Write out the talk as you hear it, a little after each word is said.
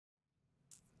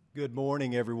Good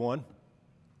morning, everyone.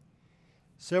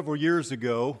 Several years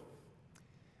ago,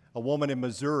 a woman in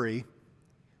Missouri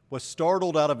was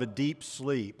startled out of a deep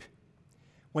sleep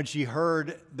when she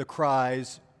heard the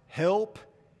cries, "Help,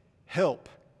 help,"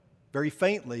 very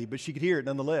faintly, but she could hear it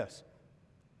nonetheless.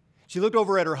 She looked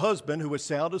over at her husband, who was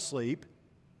sound asleep,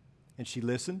 and she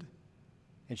listened,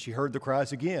 and she heard the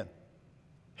cries again,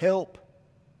 "Help,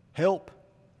 help."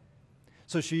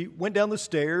 So she went down the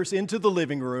stairs into the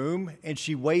living room, and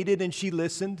she waited and she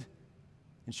listened.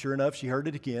 And sure enough, she heard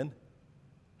it again.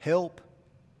 "Help,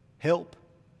 help."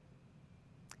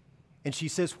 And she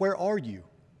says, "Where are you?"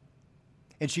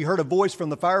 And she heard a voice from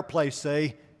the fireplace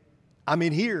say, "I'm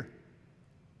in here."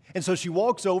 And so she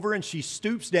walks over and she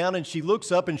stoops down and she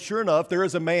looks up, and sure enough, there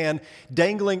is a man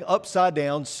dangling upside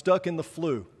down, stuck in the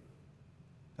flue.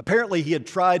 Apparently, he had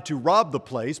tried to rob the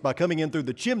place by coming in through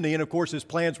the chimney, and of course, his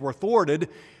plans were thwarted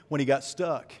when he got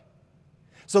stuck.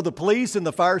 So the police and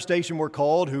the fire station were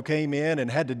called, who came in and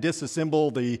had to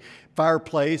disassemble the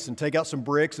fireplace and take out some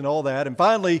bricks and all that. And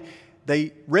finally,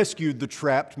 they rescued the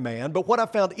trapped man. But what I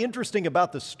found interesting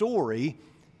about the story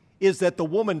is that the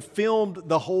woman filmed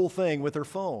the whole thing with her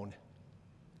phone.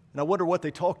 And I wonder what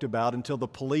they talked about until the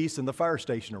police and the fire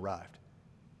station arrived.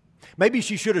 Maybe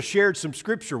she should have shared some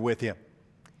scripture with him.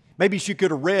 Maybe she could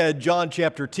have read John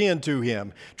chapter 10 to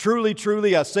him. "Truly,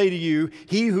 truly, I say to you,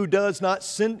 he who does not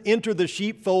enter the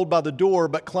sheepfold by the door,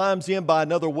 but climbs in by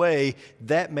another way,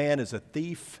 that man is a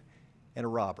thief and a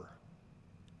robber."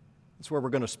 That's where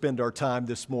we're going to spend our time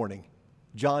this morning,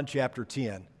 John chapter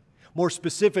 10. More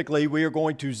specifically, we are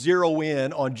going to zero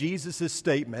in on Jesus'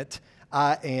 statement,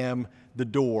 "I am the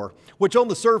door," which on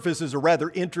the surface is a rather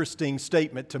interesting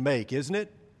statement to make, isn't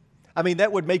it? I mean,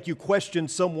 that would make you question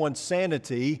someone's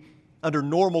sanity under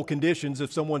normal conditions.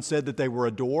 If someone said that they were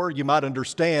a door, you might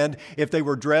understand if they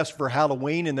were dressed for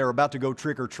Halloween and they're about to go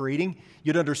trick-or-treating.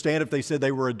 You'd understand if they said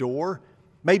they were a door.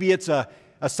 Maybe it's a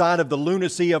sign of the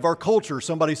lunacy of our culture.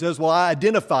 Somebody says, "Well, I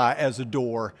identify as a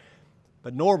door."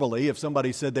 But normally, if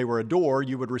somebody said they were a door,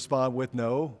 you would respond with,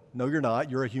 no, you're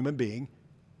not. You're a human being.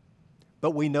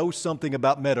 But we know something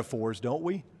about metaphors, don't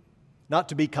we? Not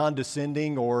to be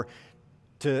condescending or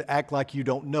to act like you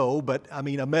don't know, but I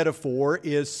mean, a metaphor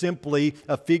is simply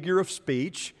a figure of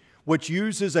speech which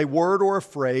uses a word or a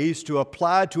phrase to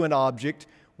apply to an object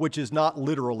which is not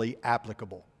literally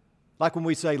applicable. Like when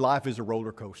we say life is a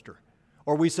roller coaster,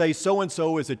 or we say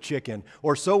so-and-so is a chicken,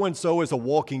 or so-and-so is a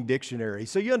walking dictionary.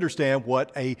 So you understand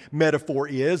what a metaphor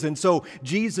is. And so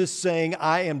Jesus saying,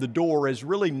 "I am the door," is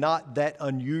really not that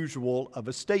unusual of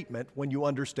a statement when you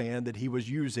understand that he was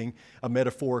using a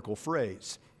metaphorical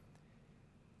phrase.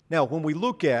 Now, when we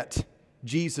look at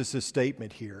Jesus'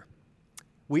 statement here,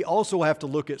 we also have to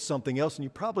look at something else, and you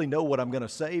probably know what I'm going to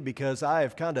say because I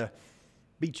have kind of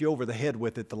beat you over the head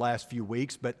with it the last few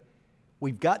weeks, but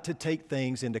we've got to take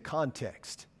things into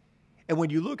context. And when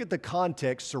you look at the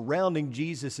context surrounding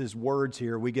Jesus' words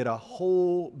here, we get a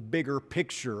whole bigger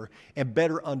picture and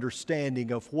better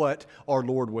understanding of what our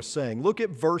Lord was saying. Look at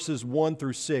verses 1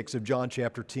 through 6 of John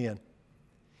chapter 10.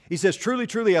 He says, "Truly,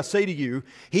 truly, I say to you,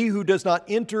 he who does not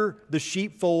enter the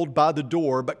sheepfold by the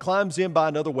door, but climbs in by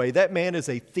another way, that man is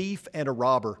a thief and a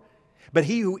robber. But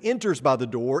he who enters by the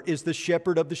door is the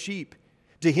shepherd of the sheep.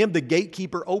 To him the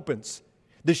gatekeeper opens.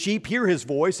 The sheep hear his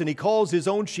voice, and he calls his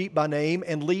own sheep by name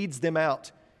and leads them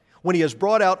out. When he has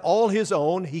brought out all his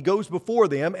own, he goes before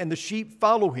them, and the sheep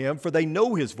follow him, for they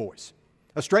know his voice.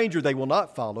 A stranger they will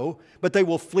not follow, but they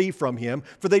will flee from him,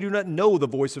 for they do not know the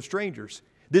voice of strangers."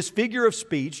 This figure of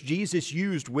speech Jesus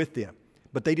used with them,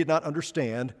 but they did not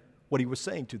understand what he was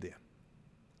saying to them.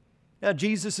 Now,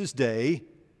 Jesus' day,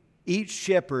 each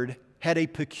shepherd had a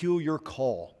peculiar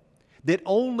call that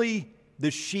only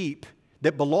the sheep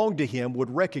that belonged to him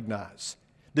would recognize.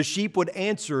 The sheep would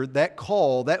answer that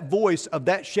call, that voice of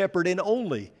that shepherd, and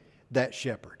only that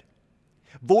shepherd.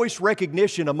 Voice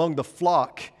recognition among the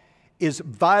flock is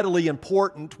vitally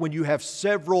important when you have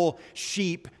several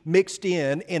sheep mixed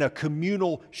in a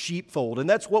communal sheepfold. And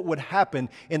that's what would happen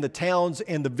in the towns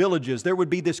and the villages. There would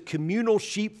be this communal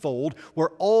sheepfold where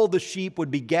all the sheep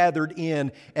would be gathered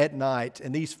in at night.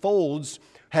 And these folds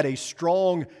had a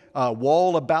strong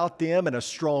wall about them and a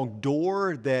strong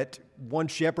door that one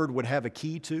shepherd would have a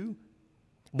key to.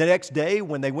 The next day,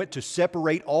 when they went to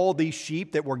separate all these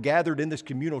sheep that were gathered in this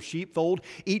communal sheepfold,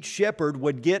 each shepherd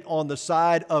would get on the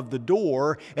side of the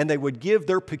door and they would give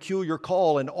their peculiar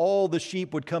call, and all the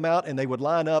sheep would come out and they would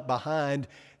line up behind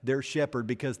their shepherd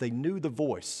because they knew the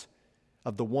voice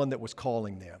of the one that was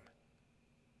calling them.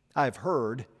 I've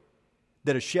heard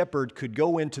that a shepherd could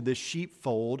go into this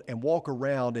sheepfold and walk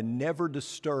around and never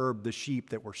disturb the sheep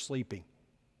that were sleeping.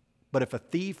 But if a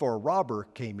thief or a robber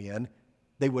came in,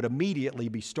 they would immediately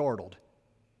be startled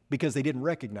because they didn't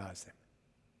recognize them.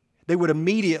 They would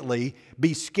immediately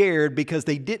be scared because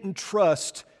they didn't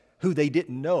trust who they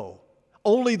didn't know.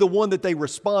 Only the one that they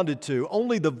responded to,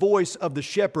 only the voice of the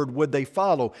shepherd would they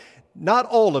follow. Not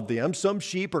all of them. Some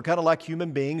sheep are kind of like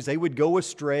human beings. They would go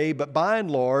astray, but by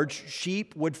and large,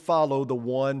 sheep would follow the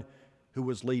one who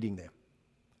was leading them.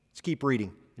 Let's keep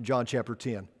reading in John chapter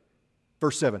 10,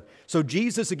 verse 7. So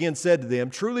Jesus again said to them,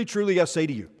 "Truly, truly, I say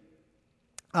to you,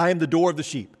 I am the door of the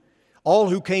sheep. All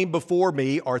who came before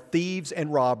me are thieves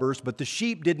and robbers, but the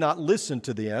sheep did not listen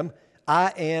to them.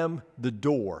 I am the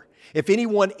door. If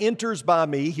anyone enters by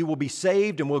me, he will be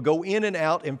saved and will go in and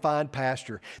out and find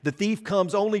pasture. The thief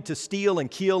comes only to steal and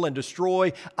kill and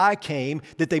destroy. I came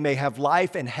that they may have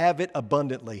life and have it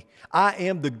abundantly. I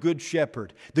am the good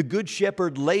shepherd. The good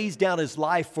shepherd lays down his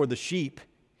life for the sheep.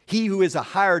 He who is a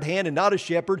hired hand and not a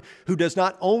shepherd, who does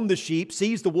not own the sheep,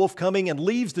 sees the wolf coming and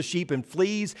leaves the sheep and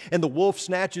flees, and the wolf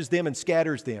snatches them and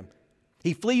scatters them.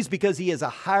 He flees because he is a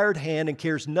hired hand and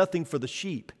cares nothing for the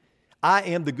sheep. I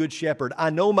am the good shepherd. I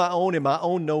know my own, and my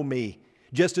own know me,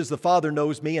 just as the Father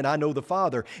knows me, and I know the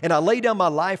Father. And I lay down my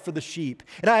life for the sheep.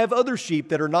 And I have other sheep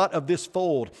that are not of this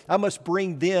fold. I must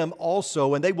bring them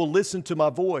also, and they will listen to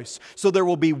my voice. So there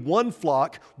will be one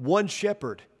flock, one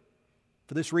shepherd.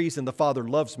 For this reason the Father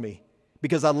loves me,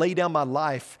 because I lay down my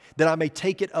life that I may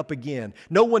take it up again.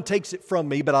 No one takes it from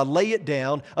me, but I lay it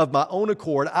down of my own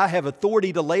accord. I have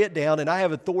authority to lay it down, and I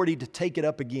have authority to take it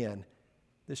up again.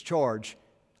 This charge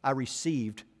I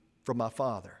received from my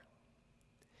Father."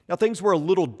 Now, things were a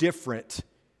little different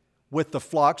with the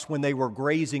flocks when they were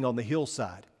grazing on the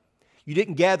hillside. You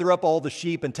didn't gather up all the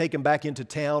sheep and take them back into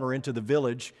town or into the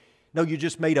village. No, you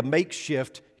just made a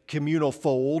makeshift communal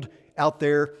fold out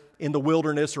there in the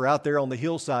wilderness or out there on the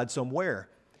hillside somewhere.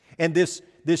 And this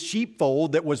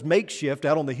sheepfold that was makeshift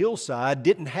out on the hillside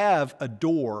didn't have a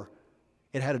door.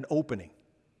 It had an opening.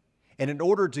 And in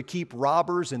order to keep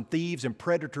robbers and thieves and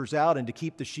predators out and to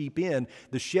keep the sheep in,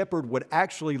 the shepherd would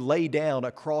actually lay down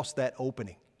across that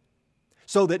opening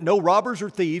so that no robbers or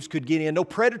thieves could get in, no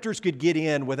predators could get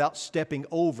in without stepping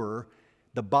over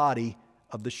the body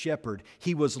of the shepherd.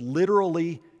 He was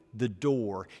literally the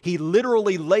door. He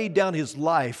literally laid down his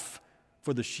life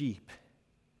for the sheep.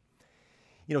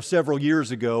 You know, several years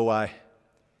ago, I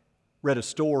read a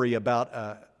story about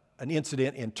an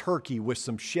incident in Turkey with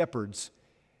some shepherds.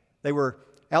 They were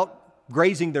out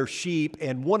grazing their sheep,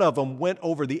 and one of them went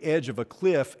over the edge of a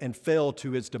cliff and fell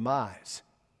to his demise.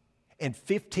 And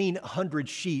 1,500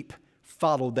 sheep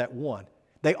followed that one.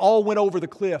 They all went over the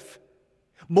cliff.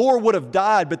 More would have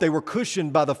died, but they were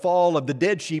cushioned by the fall of the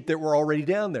dead sheep that were already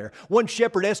down there. One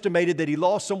shepherd estimated that he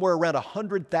lost somewhere around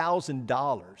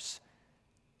 $100,000.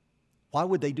 Why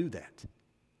would they do that?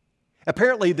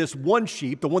 Apparently, this one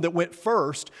sheep, the one that went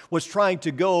first, was trying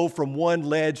to go from one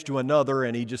ledge to another,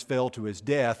 and he just fell to his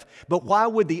death. But why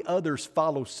would the others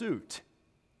follow suit?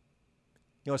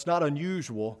 You know, it's not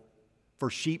unusual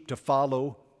for sheep to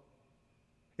follow.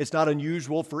 It's not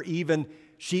unusual for even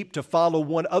sheep to follow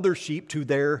one other sheep to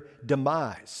their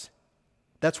demise.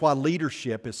 That's why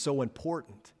leadership is so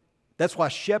important. That's why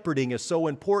shepherding is so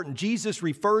important. Jesus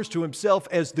refers to himself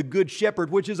as the Good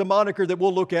Shepherd, which is a moniker that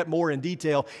we'll look at more in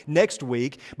detail next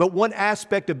week. But one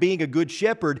aspect of being a good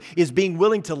shepherd is being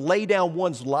willing to lay down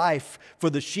one's life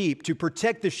for the sheep, to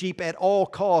protect the sheep at all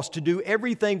costs, to do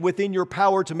everything within your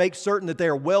power to make certain that they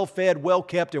are well fed, well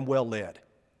kept, and well led.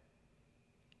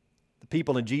 The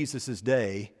people in Jesus'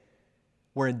 day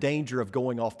were in danger of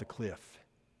going off the cliff.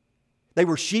 They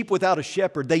were sheep without a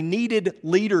shepherd. They needed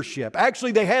leadership.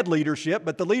 Actually, they had leadership,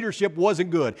 but the leadership wasn't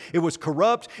good. It was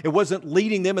corrupt. It wasn't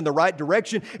leading them in the right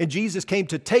direction, and Jesus came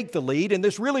to take the lead, and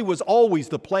this really was always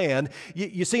the plan.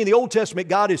 You see, in the Old Testament,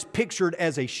 God is pictured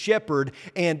as a shepherd,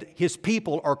 and his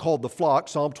people are called the flock.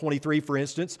 Psalm 23, for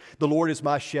instance, "The Lord is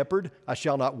my shepherd, I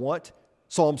shall not want."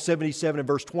 Psalm 77 and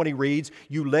verse 20 reads,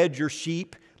 "You led your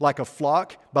sheep like a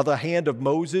flock by the hand of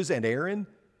Moses and Aaron."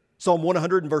 Psalm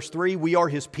 100 and verse 3, "We are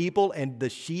his people and the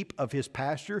sheep of his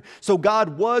pasture." So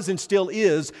God was and still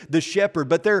is the shepherd,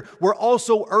 but there were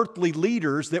also earthly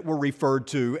leaders that were referred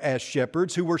to as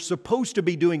shepherds who were supposed to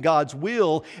be doing God's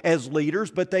will as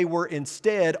leaders, but they were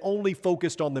instead only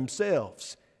focused on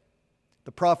themselves.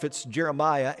 The prophets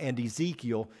Jeremiah and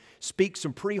Ezekiel speak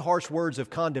some pretty harsh words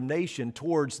of condemnation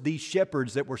towards these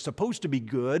shepherds that were supposed to be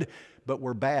good, but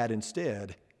were bad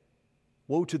instead.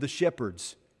 "Woe to the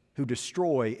shepherds who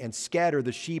destroy and scatter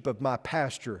the sheep of my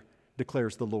pasture,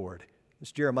 declares the Lord."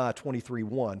 It's Jeremiah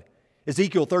 23:1.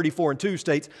 Ezekiel 34:2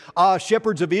 states, "Ah,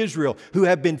 shepherds of Israel, who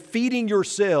have been feeding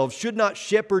yourselves, should not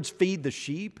shepherds feed the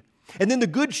sheep? And then the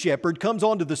good shepherd comes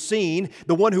onto the scene,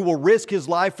 the one who will risk his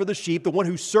life for the sheep, the one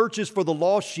who searches for the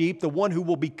lost sheep, the one who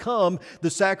will become the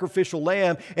sacrificial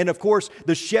lamb. And of course,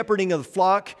 the shepherding of the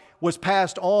flock was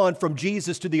passed on from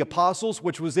Jesus to the apostles,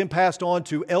 which was then passed on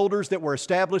to elders that were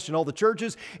established in all the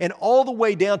churches, and all the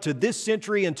way down to this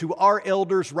century and to our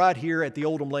elders right here at the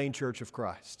Oldham Lane Church of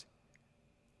Christ.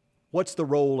 What's the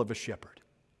role of a shepherd?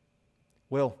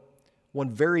 Well,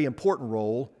 one very important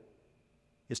role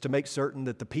is to make certain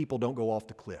that the people don't go off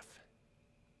the cliff.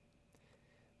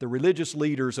 The religious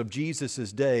leaders of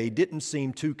Jesus' day didn't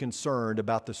seem too concerned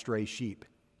about the stray sheep.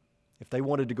 If they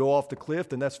wanted to go off the cliff,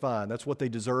 then that's fine. That's what they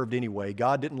deserved anyway.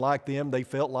 God didn't like them, they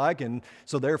felt like, and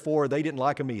so therefore they didn't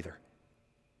like them either.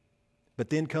 But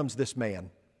then comes this man,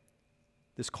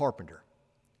 this carpenter,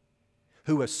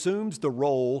 who assumes the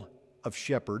role of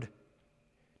shepherd.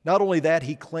 Not only that,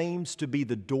 he claims to be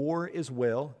the door as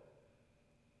well.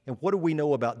 And what do we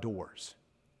know about doors?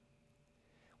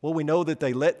 Well, we know that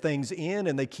they let things in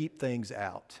and they keep things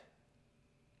out.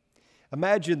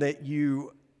 Imagine that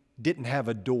you didn't have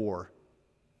a door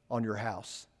on your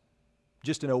house,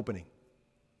 just an opening.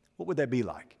 What would that be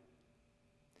like?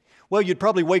 Well, you'd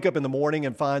probably wake up in the morning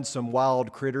and find some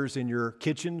wild critters in your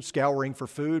kitchen scouring for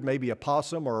food, maybe a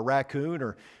possum or a raccoon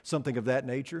or something of that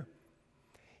nature.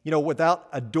 You know, without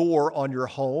a door on your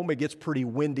home, it gets pretty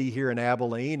windy here in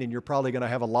Abilene, and you're probably going to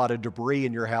have a lot of debris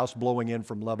in your house blowing in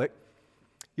from Lubbock.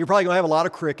 You're probably going to have a lot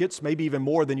of crickets, maybe even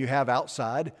more than you have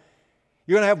outside.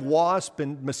 You're going to have wasps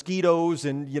and mosquitoes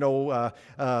and,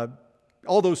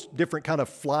 all those different kind of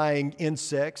flying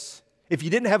insects. If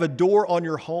you didn't have a door on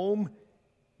your home,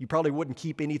 you probably wouldn't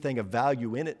keep anything of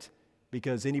value in it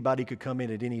because anybody could come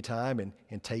in at any time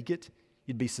and take it.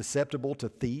 You'd be susceptible to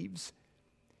thieves.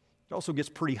 It also gets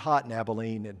pretty hot in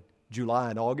Abilene in July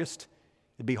and August.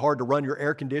 It'd be hard to run your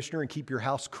air conditioner and keep your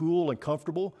house cool and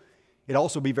comfortable. It'd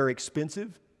also be very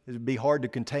expensive. It'd be hard to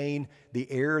contain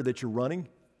the air that you're running.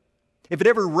 If it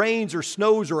ever rains or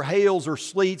snows or hails or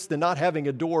sleets, then not having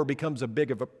a door becomes a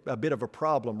bit of a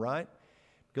problem, right?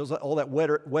 Because all that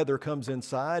weather comes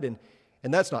inside, and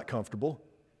that's not comfortable.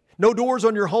 No doors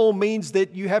on your home means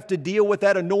that you have to deal with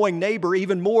that annoying neighbor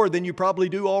even more than you probably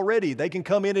do already. They can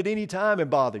come in at any time and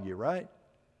bother you, right?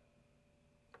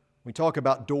 We talk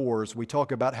about doors. We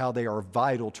talk about how they are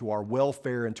vital to our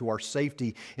welfare and to our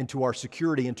safety and to our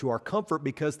security and to our comfort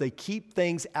because they keep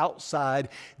things outside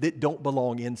that don't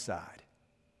belong inside.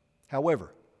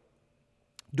 However,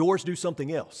 doors do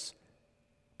something else.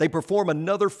 They perform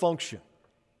another function,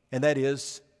 and that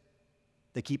is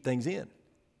they keep things in.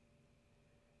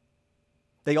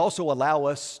 They also allow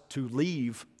us to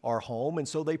leave our home, and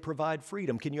so they provide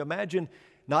freedom. Can you imagine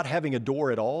not having a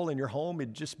door at all in your home?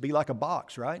 It'd just be like a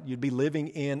box, right? You'd be living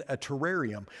in a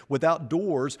terrarium. Without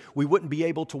doors, we wouldn't be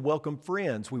able to welcome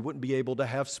friends. We wouldn't be able to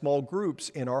have small groups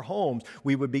in our homes.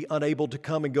 We would be unable to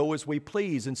come and go as we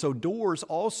please. And so doors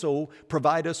also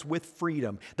provide us with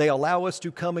freedom. They allow us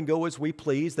to come and go as we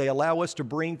please. They allow us to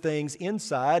bring things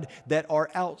inside that are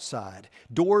outside.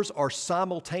 Doors are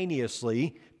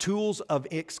simultaneously tools of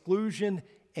exclusion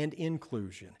and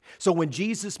inclusion. So when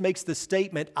Jesus makes the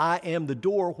statement, I am the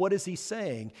door, what is he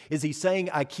saying? Is he saying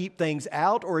I keep things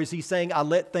out, or is he saying I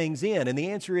let things in? And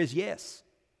the answer is yes.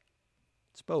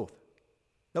 It's both.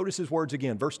 Notice his words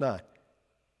again, verse 9.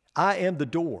 I am the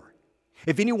door.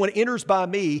 If anyone enters by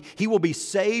me, he will be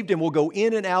saved and will go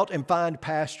in and out and find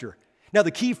pasture. Now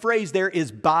the key phrase there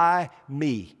is by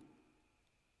me.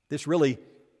 This really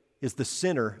is the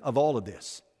center of all of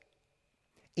this.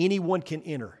 Anyone can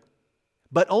enter,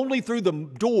 but only through the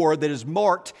door that is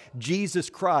marked Jesus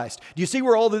Christ. Do you see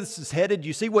where all this is headed? Do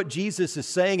you see what Jesus is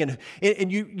saying?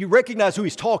 And you recognize who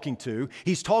he's talking to.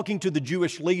 He's talking to the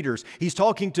Jewish leaders. He's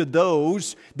talking to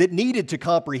those that needed to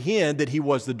comprehend that he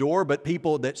was the door, but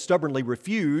people that stubbornly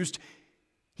refused.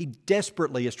 He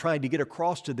desperately is trying to get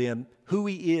across to them who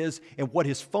he is and what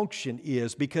his function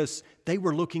is because they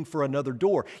were looking for another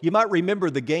door. You might remember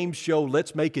the game show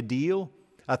Let's Make a Deal.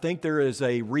 I think there is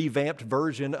a revamped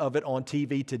version of it on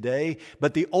TV today.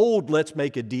 But the old Let's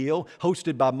Make a Deal,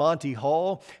 hosted by Monty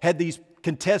Hall, had these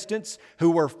contestants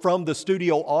who were from the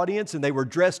studio audience, and they were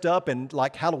dressed up in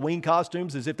like Halloween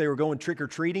costumes as if they were going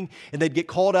trick-or-treating. And they'd get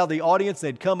called out of the audience,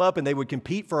 they'd come up and they would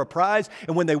compete for a prize.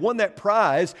 And when they won that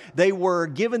prize, they were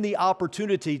given the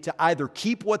opportunity to either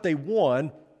keep what they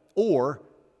won or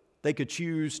they could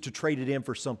choose to trade it in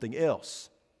for something else.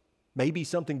 Maybe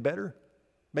something better.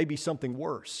 Maybe something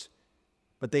worse.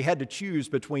 But they had to choose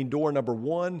between door number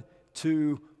 1,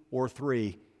 2, or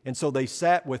 3. And so they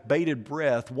sat with bated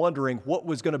breath, wondering what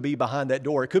was going to be behind that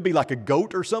door. It could be like a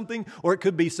goat or something, or it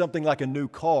could be something like a new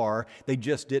car. They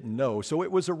just didn't know. So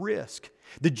it was a risk.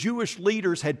 The Jewish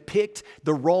leaders had picked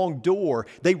the wrong door.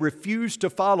 They refused to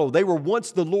follow. They were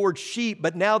once the Lord's sheep,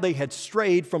 but now they had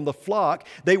strayed from the flock.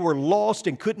 They were lost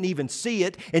and couldn't even see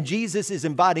it. And Jesus is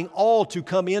inviting all to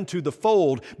come into the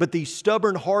fold. But these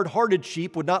stubborn, hard-hearted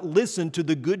sheep would not listen to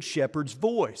the good shepherd's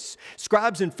voice.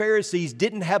 Scribes and Pharisees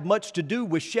didn't have much to do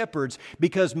with shepherds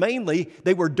because mainly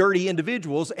they were dirty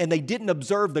individuals and they didn't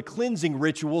observe the cleansing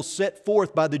rituals set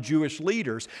forth by the Jewish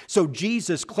leaders. So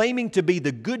Jesus, claiming to be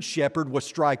the good shepherd, was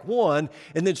strike one,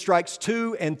 and then strikes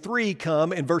 2 and 3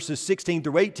 come in verses 16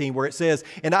 through 18, where it says,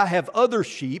 "And I have other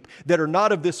sheep that are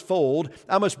not of this fold.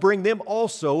 I must bring them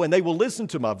also, and they will listen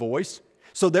to my voice.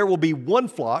 So there will be one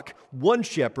flock, one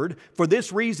shepherd. For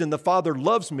this reason the Father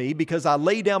loves me, because I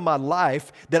lay down my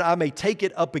life that I may take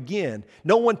it up again.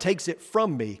 No one takes it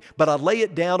from me, but I lay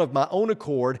it down of my own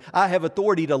accord. I have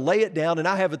authority to lay it down, and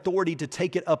I have authority to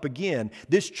take it up again.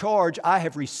 This charge I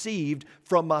have received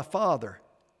from my Father."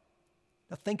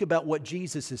 Now think about what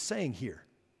Jesus is saying here.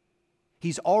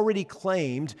 He's already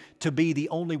claimed to be the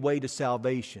only way to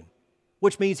salvation,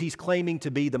 which means he's claiming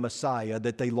to be the Messiah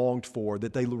that they longed for,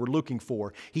 that they were looking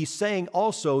for. He's saying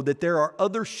also that there are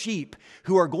other sheep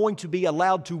who are going to be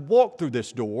allowed to walk through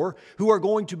this door, who are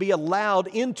going to be allowed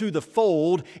into the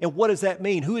fold. And what does that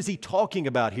mean? Who is he talking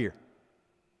about here?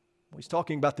 Well, he's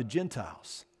talking about the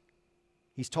Gentiles.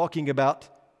 He's talking about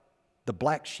the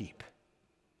black sheep,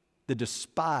 the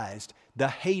despised, the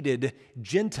hated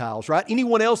Gentiles, right?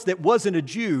 Anyone else that wasn't a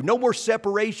Jew. No more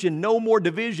separation, no more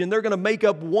division. They're going to make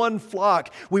up one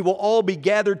flock. We will all be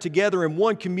gathered together in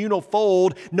one communal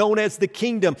fold known as the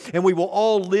kingdom, and we will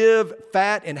all live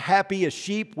fat and happy as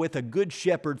sheep with a good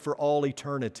shepherd for all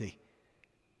eternity.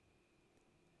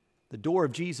 The door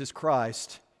of Jesus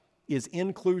Christ is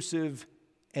inclusive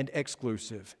and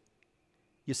exclusive.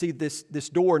 You see, this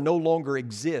door no longer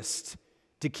exists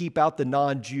to keep out the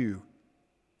non-Jew.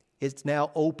 It's now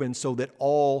open so that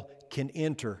all can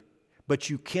enter.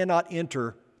 But you cannot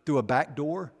enter through a back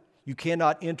door. You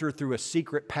cannot enter through a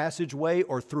secret passageway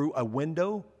or through a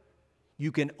window.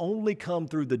 You can only come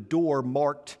through the door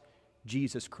marked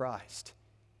Jesus Christ.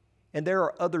 And there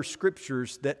are other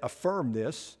scriptures that affirm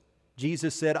this.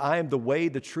 Jesus said, "I am the way,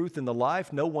 the truth, and the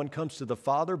life. No one comes to the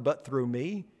Father but through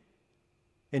me."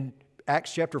 In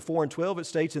Acts chapter 4 and 12, it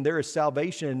states, "And there is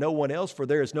salvation in no one else, for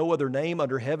there is no other name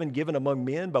under heaven given among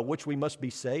men by which we must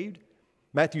be saved."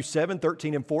 Matthew 7,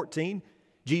 13 and 14,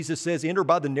 Jesus says, "Enter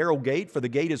by the narrow gate, for the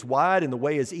gate is wide and the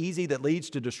way is easy that leads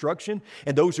to destruction.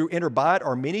 And those who enter by it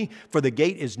are many, for the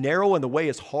gate is narrow and the way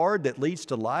is hard that leads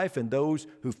to life, and those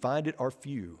who find it are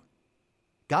few."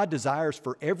 God desires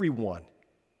for everyone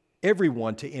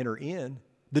to enter in.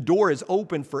 The door is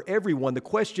open for everyone. The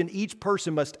question each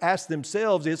person must ask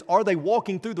themselves is, are they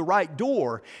walking through the right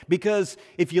door? Because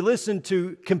if you listen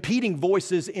to competing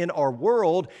voices in our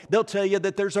world, they'll tell you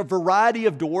that there's a variety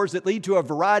of doors that lead to a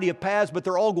variety of paths, but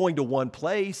they're all going to one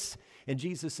place. And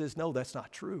Jesus says, no, that's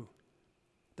not true.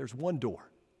 There's one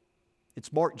door.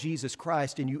 It's marked Jesus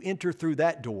Christ, and you enter through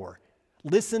that door.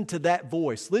 Listen to that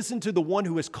voice. Listen to the one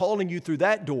who is calling you through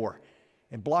that door,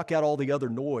 and block out all the other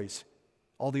noise,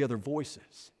 all the other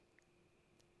voices.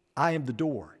 I am the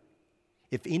door.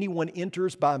 If anyone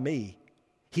enters by me,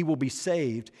 he will be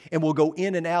saved and will go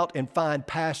in and out and find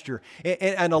pasture.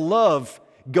 And I love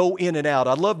go in and out.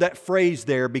 I love that phrase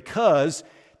there, because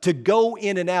to go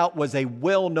in and out was a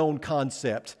well-known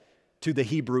concept to the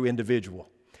Hebrew individual.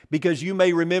 Because you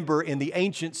may remember in the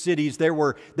ancient cities, there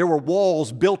were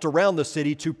walls built around the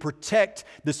city to protect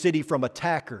the city from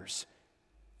attackers.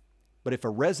 But if a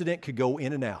resident could go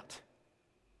in and out,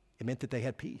 it meant that they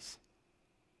had peace.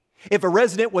 If a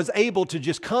resident was able to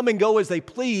just come and go as they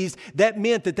pleased, that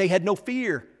meant that they had no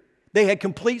fear. They had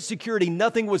complete security.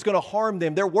 Nothing was going to harm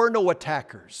them. There were no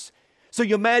attackers. So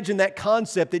you imagine that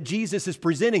concept that Jesus is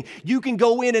presenting. You can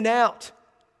go in and out.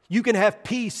 You can have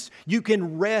peace. You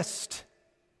can rest.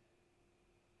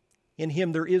 In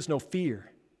Him there is no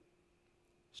fear.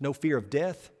 There's no fear of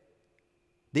death.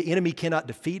 The enemy cannot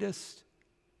defeat us.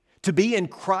 To be in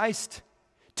Christ,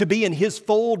 to be in His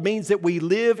fold, means that we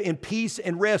live in peace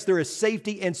and rest. There is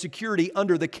safety and security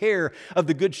under the care of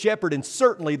the Good Shepherd, and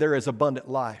certainly there is abundant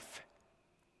life.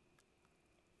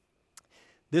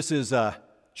 This is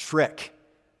Shrek,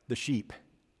 the sheep.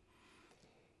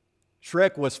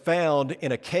 Shrek was found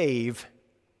in a cave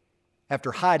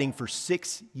after hiding for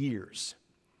 6 years.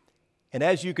 And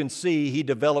as you can see, he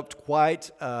developed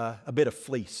quite a bit of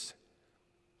fleece.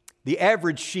 The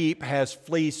average sheep has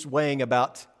fleece weighing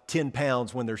about 10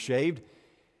 pounds when they're shaved.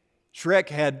 Shrek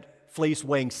had fleece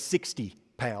weighing 60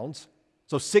 pounds,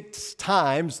 so 6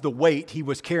 times the weight he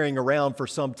was carrying around for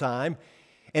some time.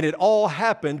 And it all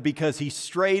happened because he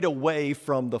strayed away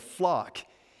from the flock.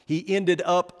 He ended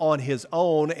up on his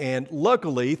own, and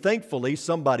luckily, thankfully,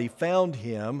 somebody found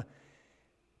him.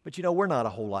 But we're not a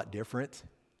whole lot different.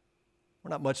 We're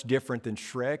not much different than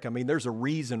Shrek. I mean, there's a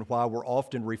reason why we're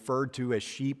often referred to as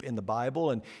sheep in the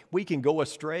Bible, and we can go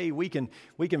astray. We can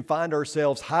find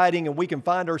ourselves hiding, and we can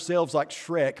find ourselves like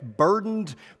Shrek,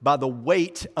 burdened by the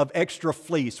weight of extra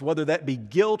fleece, whether that be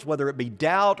guilt, whether it be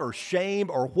doubt or shame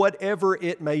or whatever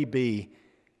it may be.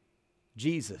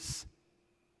 Jesus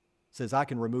says, I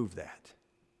can remove that.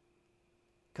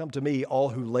 Come to me, all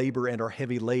who labor and are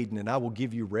heavy laden, and I will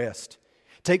give you rest.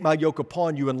 Take my yoke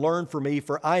upon you and learn from me,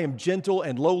 for I am gentle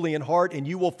and lowly in heart, and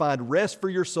you will find rest for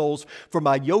your souls. For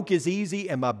my yoke is easy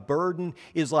and my burden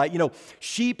is light.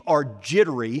 Sheep are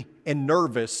jittery and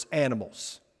nervous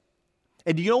animals.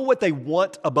 And do you know what they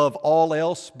want above all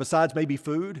else, besides maybe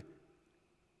food?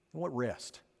 They want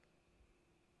rest.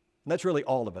 And that's really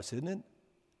all of us, isn't it?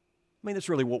 I mean, that's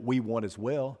really what we want as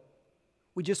well.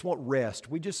 We just want rest.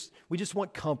 We just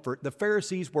want comfort. The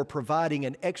Pharisees were providing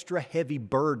an extra heavy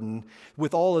burden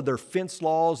with all of their fence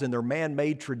laws and their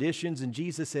man-made traditions, and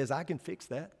Jesus says, I can fix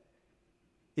that.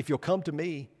 If you'll come to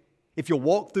me, if you'll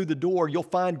walk through the door, you'll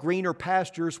find greener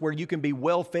pastures where you can be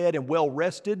well-fed and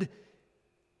well-rested,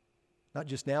 not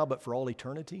just now, but for all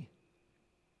eternity.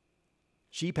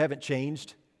 Sheep haven't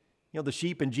changed. The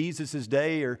sheep in Jesus'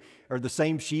 day are the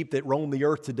same sheep that roam the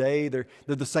earth today. They're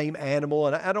the same animal.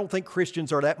 And I don't think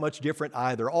Christians are that much different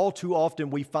either. All too often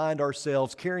we find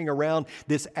ourselves carrying around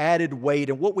this added weight.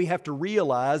 And what we have to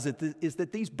realize is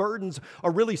that these burdens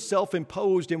are really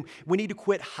self-imposed. And we need to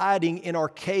quit hiding in our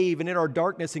cave and in our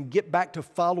darkness and get back to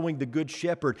following the Good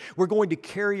Shepherd. We're going to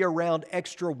carry around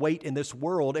extra weight in this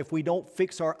world if we don't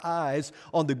fix our eyes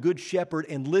on the Good Shepherd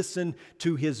and listen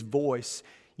to His voice.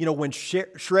 When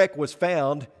Shrek was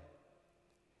found,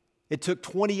 it took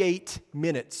 28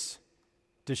 minutes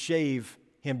to shave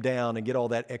him down and get all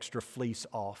that extra fleece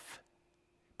off.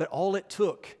 But all it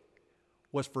took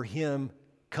was for him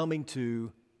coming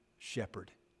to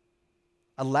shepherd,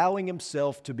 allowing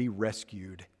himself to be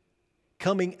rescued,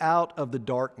 coming out of the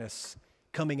darkness,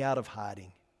 coming out of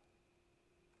hiding.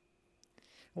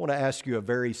 I want to ask you a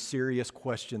very serious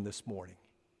question this morning.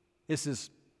 This is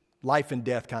life and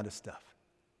death kind of stuff.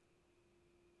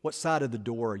 What side of the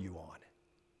door are you on? I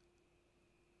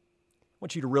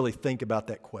want you to really think about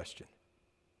that question.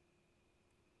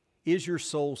 Is your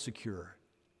soul secure?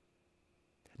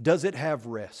 Does it have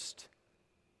rest?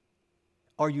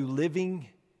 Are you living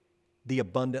the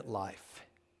abundant life?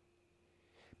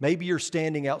 Maybe you're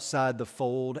standing outside the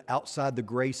fold, outside the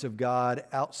grace of God,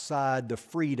 outside the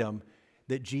freedom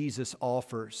that Jesus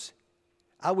offers.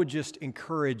 I would just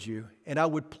encourage you, and I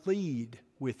would plead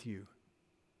with you.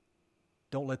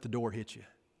 Don't let the door hit you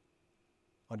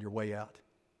on your way out.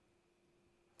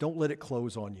 Don't let it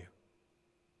close on you.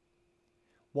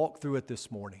 Walk through it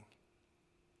this morning.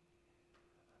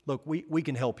 Look, we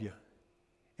can help you,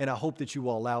 and I hope that you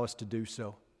will allow us to do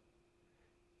so.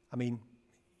 I mean,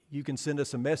 you can send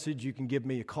us a message, you can give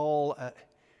me a call.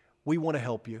 We want to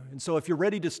help you. And so if you're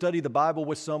ready to study the Bible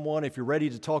with someone, if you're ready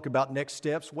to talk about next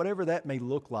steps, whatever that may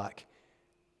look like,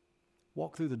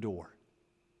 walk through the door.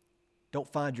 Don't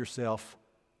find yourself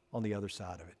on the other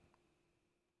side of it.